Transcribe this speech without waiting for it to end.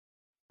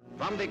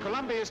From the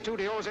Columbia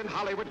Studios in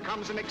Hollywood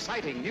comes an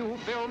exciting new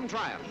film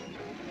triumph.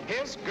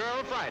 Here's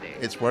Girl Friday.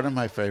 It's one of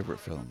my favorite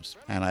films,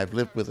 and I've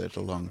lived with it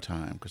a long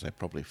time because I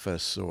probably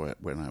first saw it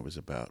when I was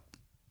about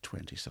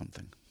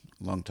 20-something,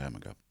 a long time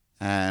ago.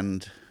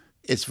 And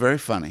it's very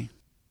funny.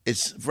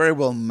 It's very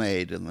well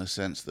made in the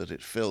sense that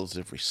it fills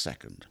every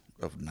second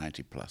of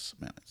 90-plus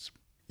minutes.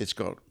 It's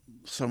got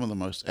some of the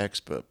most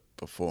expert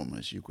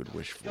performers you could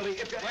wish for. Billy,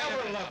 if you're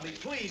ever lovely,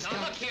 please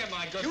Now look here,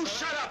 my good You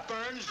fellow. shut up,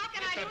 Burns. How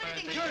can I do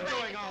anything? You're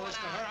doing all this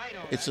to her, I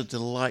know. It's a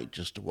delight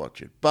just to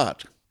watch it.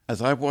 But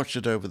as I've watched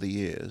it over the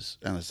years,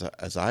 and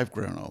as I've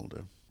grown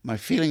older, my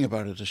feeling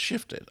about it has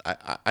shifted.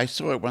 I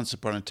saw it once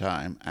upon a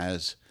time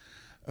as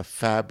a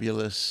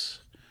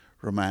fabulous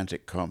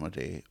romantic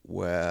comedy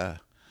where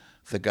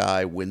the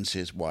guy wins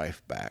his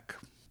wife back.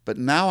 But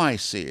now I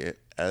see it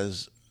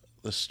as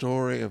the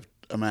story of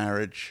a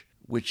marriage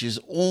which is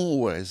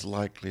always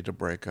likely to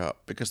break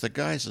up because the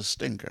guy's a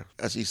stinker,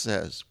 as he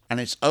says. And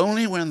it's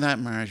only when that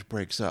marriage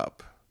breaks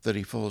up that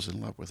he falls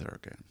in love with her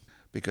again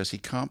because he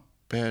can't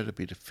bear to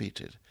be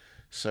defeated.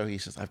 So he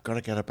says, I've got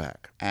to get her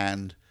back.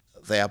 And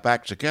they are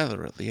back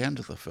together at the end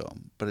of the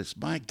film. But it's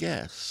my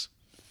guess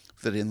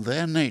that in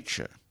their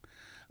nature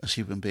as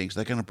human beings,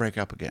 they're going to break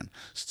up again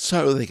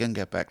so they can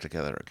get back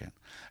together again.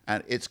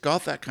 And it's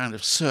got that kind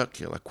of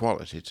circular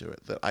quality to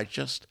it that I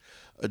just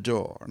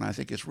adore. And I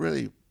think it's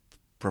really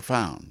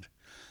profound.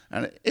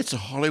 And it's a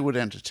Hollywood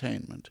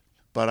entertainment,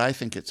 but I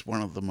think it's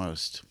one of the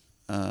most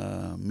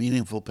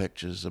meaningful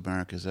pictures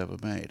America's ever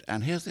made.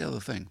 And here's the other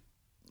thing.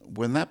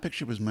 When that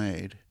picture was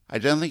made, I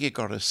don't think it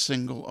got a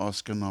single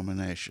Oscar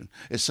nomination.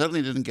 It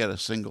certainly didn't get a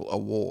single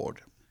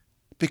award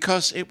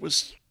because it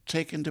was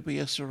taken to be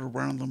a sort of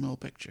round-the-mill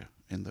picture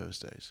in those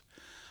days.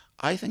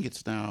 I think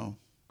it's now,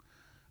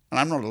 and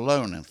I'm not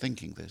alone in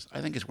thinking this,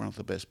 I think it's one of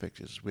the best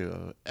pictures we've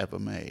ever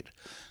made.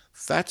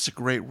 That's a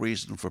great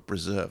reason for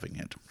preserving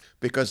it,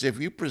 because if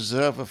you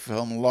preserve a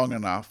film long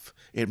enough,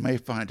 it may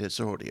find its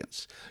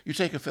audience. You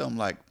take a film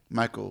like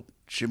Michael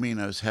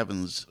Cimino's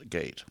Heaven's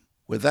Gate.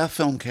 When that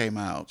film came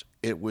out,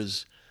 it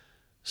was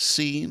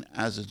seen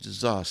as a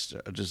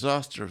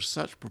disaster of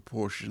such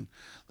proportion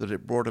that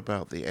it brought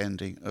about the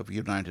ending of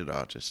United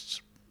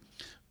Artists.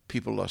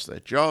 People lost their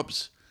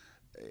jobs.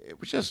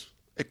 It was just,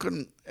 it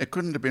couldn't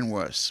have been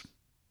worse.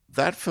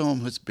 That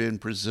film has been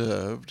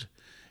preserved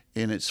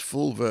in its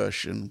full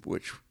version,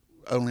 which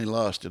only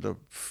lasted a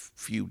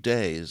few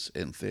days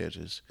in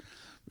theaters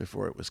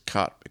before it was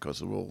cut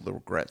because of all the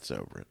regrets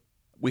over it.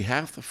 We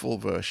have the full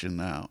version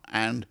now,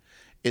 and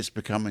it's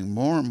becoming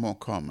more and more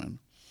common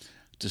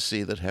to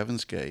see that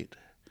Heaven's Gate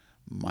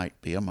might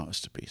be a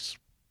masterpiece.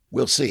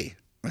 We'll see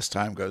as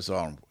time goes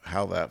on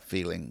how that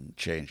feeling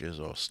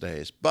changes or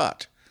stays,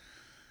 but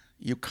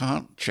you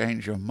can't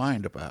change your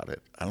mind about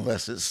it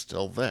unless it's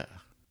still there.